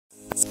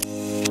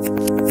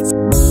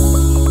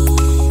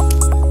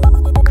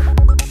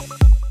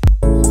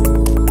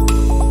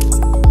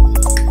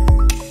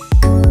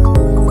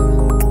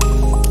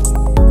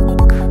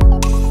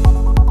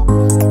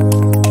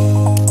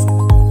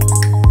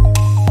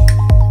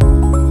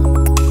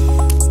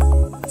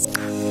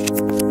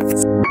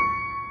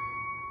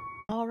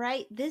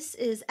right, this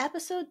is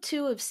episode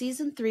 2 of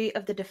season 3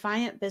 of the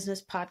Defiant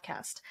Business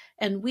Podcast,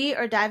 and we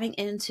are diving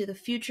into the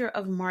future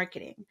of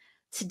marketing.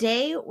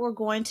 Today, we're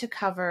going to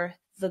cover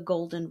the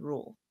golden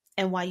rule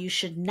and why you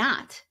should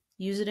not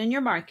use it in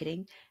your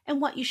marketing and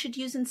what you should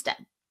use instead.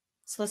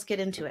 So let's get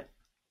into it.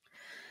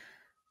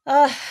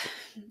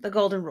 The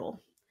golden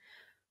rule.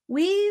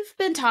 We've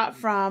been taught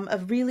from a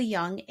really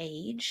young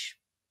age,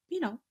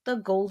 the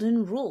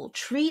golden rule.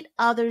 Treat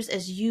others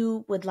as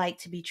you would like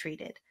to be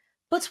treated.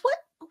 But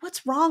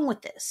what's wrong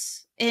with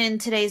this in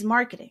today's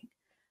marketing?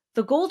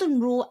 The golden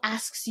rule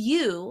asks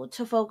you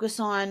to focus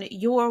on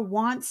your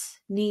wants,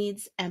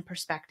 needs, and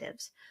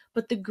perspectives.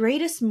 But the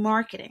greatest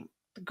marketing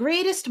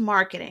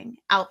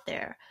out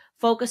there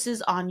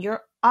focuses on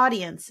your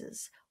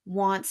audience's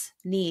wants,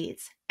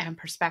 needs, and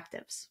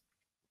perspectives.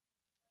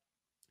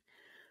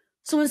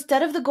 So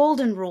instead of the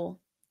golden rule,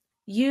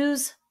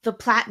 use the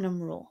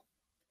platinum rule.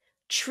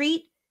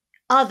 Treat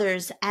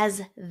others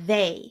as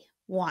they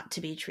want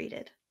to be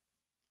treated.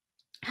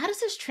 How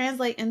does this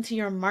translate into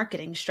your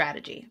marketing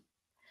strategy?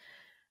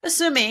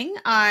 Assuming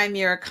I'm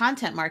your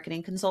content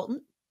marketing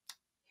consultant,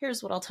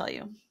 here's what I'll tell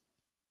you.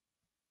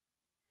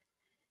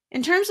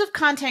 In terms of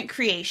content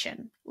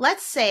creation,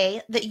 let's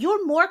say that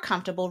you're more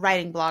comfortable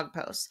writing blog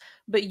posts,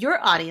 but your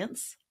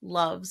audience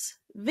loves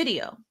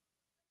video.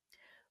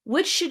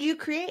 Which should you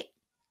create?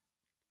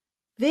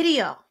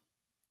 Video.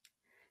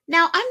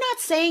 Now, I'm not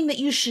saying that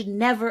you should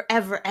never,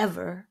 ever,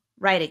 ever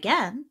write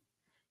again.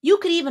 You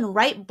could even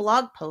write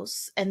blog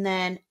posts and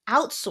then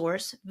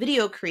outsource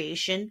video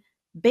creation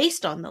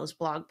based on those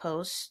blog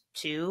posts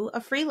to a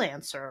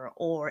freelancer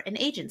or an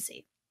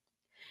agency.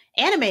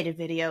 Animated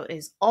video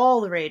is all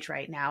the rage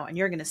right now, and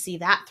you're going to see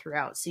that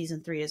throughout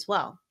season 3 as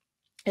well.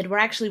 And we're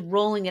actually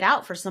rolling it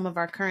out for some of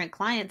our current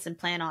clients and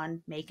plan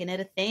on making it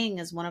a thing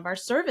as one of our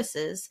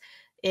services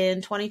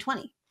in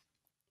 2020.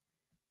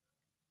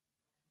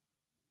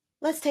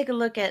 Let's take a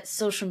look at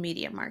social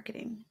media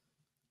marketing.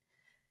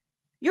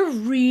 You're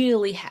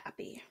really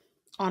happy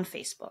on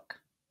Facebook,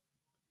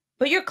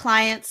 but your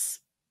clients,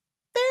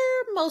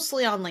 they're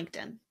mostly on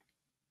LinkedIn,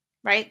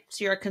 right?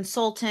 So you're a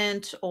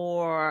consultant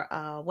or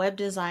a web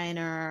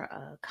designer,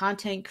 a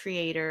content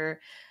creator,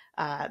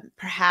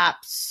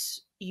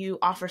 perhaps you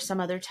offer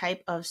some other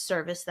type of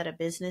service that a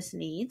business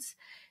needs.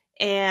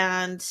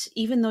 And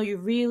even though you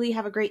really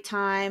have a great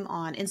time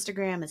on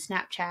Instagram and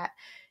Snapchat,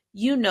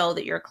 you know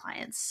that your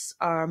clients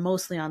are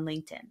mostly on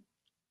LinkedIn,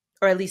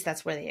 or at least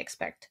that's where they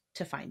expect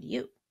to find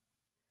you.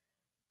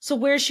 So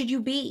where should you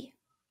be?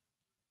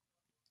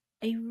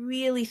 I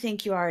really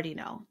think you already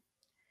know.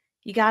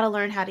 You got to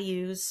learn how to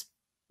use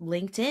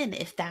LinkedIn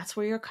if that's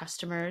where your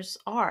customers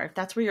are. If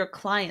that's where your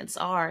clients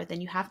are,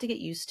 then you have to get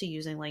used to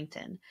using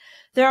LinkedIn.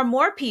 There are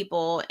more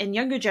people in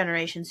younger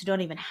generations who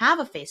don't even have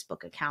a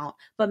Facebook account,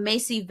 but may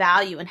see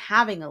value in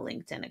having a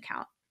LinkedIn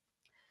account.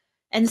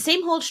 And the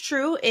same holds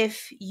true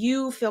if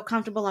you feel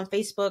comfortable on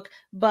Facebook,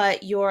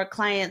 but your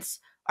clients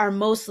are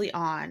mostly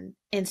on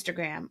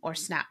Instagram or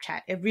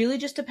Snapchat. It really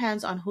just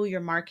depends on who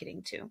you're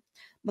marketing to.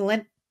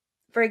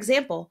 For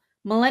example,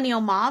 millennial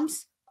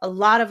moms, a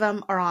lot of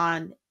them are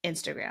on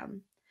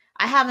Instagram.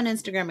 I have an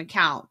Instagram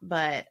account,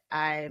 but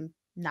I'm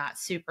not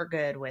super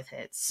good with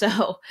it.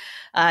 So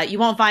you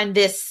won't find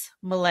this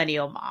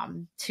millennial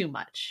mom too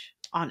much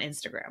on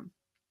Instagram.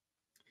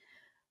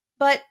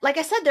 But like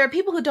I said, there are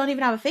people who don't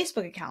even have a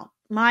Facebook account.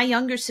 My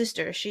younger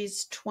sister,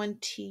 she's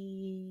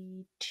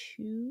 22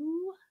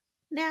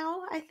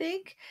 now, I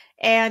think.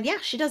 And yeah,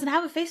 she doesn't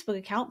have a Facebook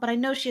account, but I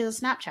know she has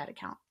a Snapchat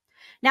account.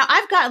 Now,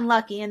 I've gotten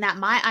lucky in that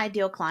my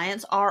ideal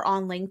clients are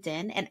on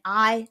LinkedIn, and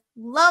I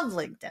love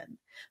LinkedIn.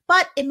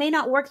 But it may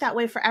not work that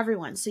way for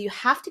everyone. So you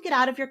have to get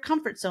out of your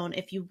comfort zone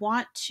if you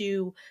want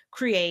to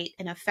create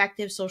an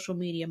effective social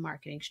media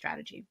marketing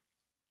strategy.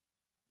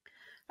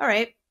 All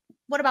right,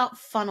 what about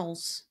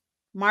funnels?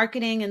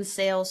 Marketing and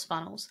sales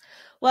funnels.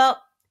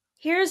 Well,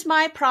 here's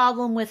my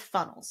problem with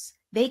funnels.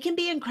 They can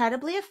be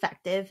incredibly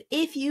effective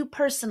if you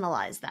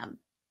personalize them.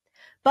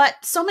 But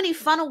so many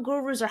funnel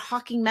gurus are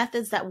hawking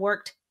methods that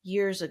worked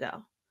years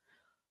ago.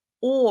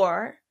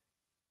 Or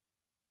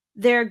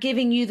they're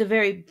giving you the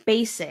very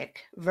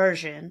basic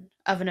version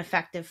of an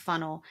effective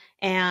funnel.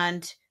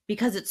 And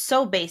because it's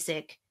so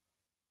basic,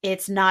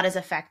 it's not as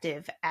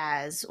effective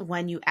as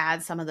when you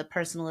add some of the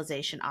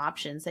personalization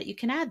options that you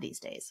can add these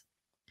days.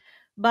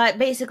 But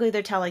basically,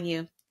 they're telling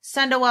you,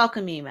 send a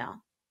welcome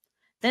email,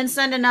 then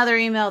send another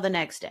email the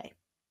next day.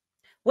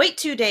 Wait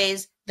 2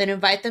 days, then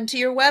invite them to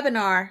your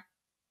webinar.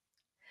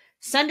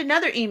 Send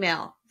another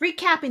email,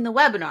 recapping the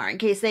webinar in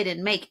case they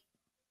didn't make it.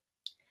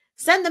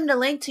 Send them the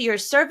link to your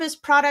service,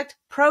 product,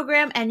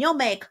 program, and you'll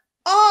make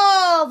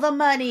all the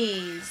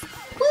monies.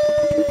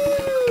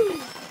 Woo!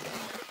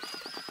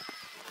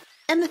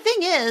 And the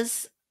thing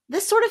is,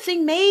 this sort of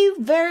thing may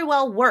very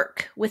well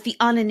work with the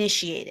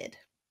uninitiated.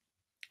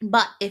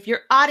 But if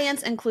your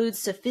audience includes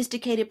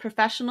sophisticated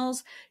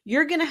professionals,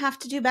 you're going to have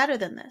to do better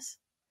than this.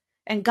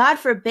 And God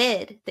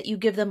forbid that you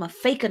give them a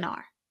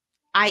fakenar,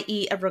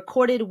 i.e. a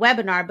recorded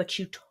webinar, but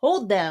you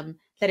told them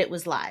that it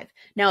was live.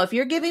 Now, if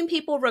you're giving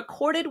people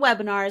recorded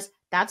webinars,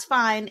 That's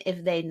fine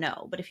if they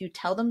know. But if you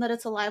tell them that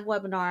it's a live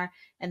webinar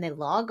and they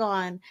log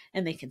on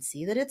and they can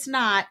see that it's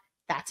not,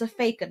 that's a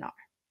fakeanar.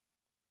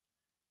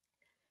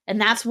 And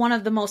that's one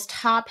of the most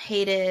top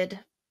hated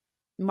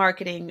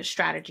marketing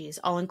strategies.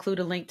 I'll include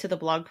a link to the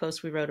blog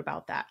post we wrote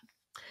about that.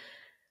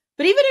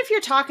 But even if you're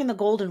talking the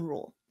golden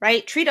rule,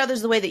 right? Treat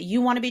others the way that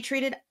you want to be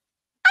treated.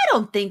 I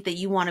don't think that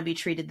you want to be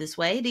treated this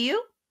way, do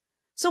you?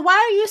 So why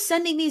are you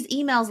sending these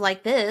emails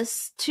like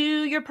this to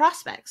your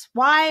prospects?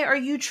 Why are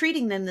you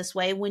treating them this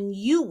way when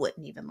you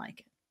wouldn't even like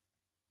it?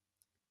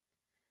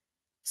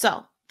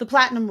 So, the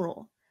platinum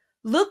rule.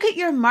 Look at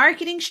your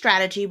marketing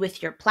strategy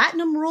with your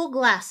platinum rule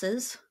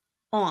glasses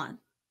on.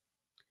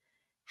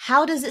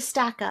 How does it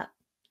stack up?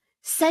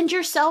 Send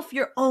yourself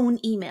your own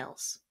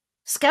emails.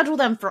 Schedule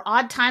them for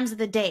odd times of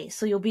the day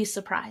so you'll be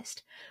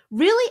surprised.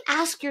 Really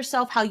ask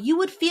yourself how you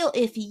would feel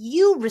if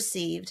you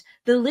received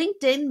the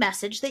LinkedIn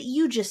message that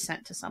you just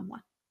sent to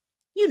someone.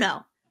 You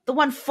know, the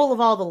one full of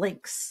all the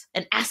links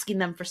and asking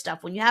them for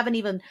stuff when you haven't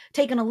even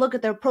taken a look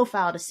at their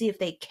profile to see if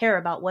they care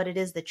about what it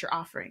is that you're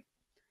offering.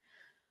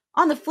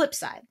 On the flip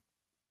side,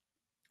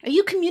 are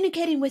you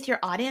communicating with your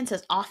audience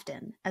as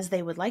often as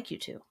they would like you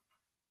to?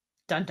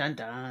 Dun, dun,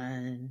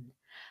 dun.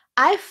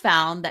 I've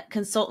found that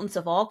consultants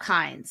of all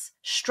kinds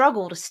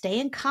struggle to stay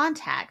in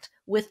contact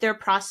with their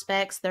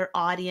prospects, their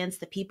audience,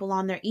 the people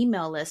on their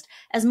email list,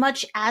 as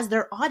much as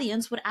their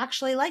audience would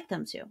actually like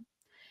them to.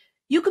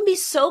 You can be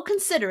so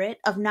considerate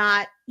of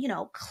not,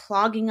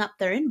 clogging up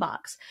their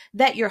inbox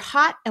that your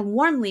hot and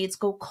warm leads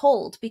go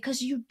cold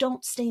because you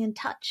don't stay in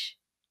touch.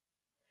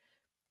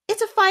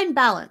 It's a fine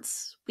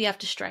balance we have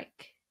to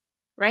strike,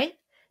 right?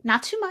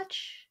 Not too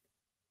much,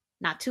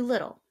 not too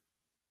little.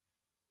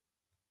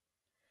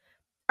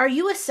 Are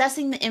you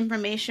assessing the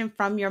information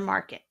from your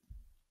market?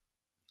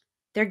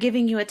 They're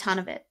giving you a ton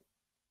of it.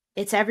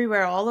 It's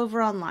everywhere, all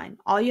over online.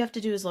 All you have to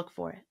do is look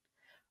for it.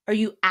 Are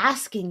you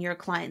asking your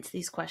clients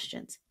these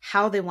questions?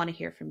 How they want to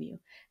hear from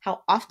you?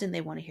 How often they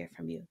want to hear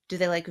from you? Do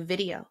they like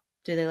video?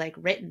 Do they like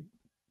written?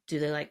 Do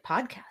they like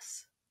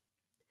podcasts?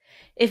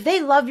 If they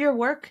love your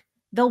work,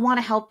 they'll want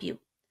to help you.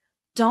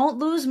 Don't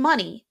lose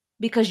money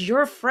because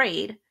you're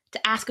afraid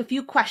to ask a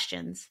few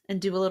questions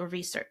and do a little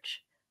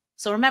research.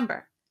 So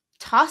remember,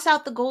 toss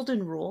out the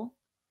golden rule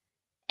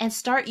and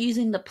start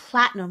using the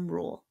platinum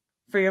rule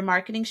for your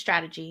marketing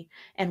strategy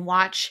and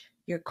watch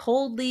your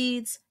cold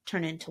leads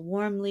turn into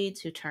warm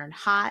leads who turn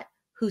hot,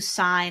 who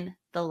sign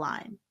the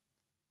line.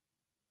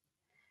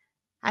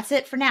 That's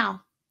it for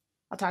now.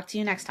 I'll talk to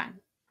you next time.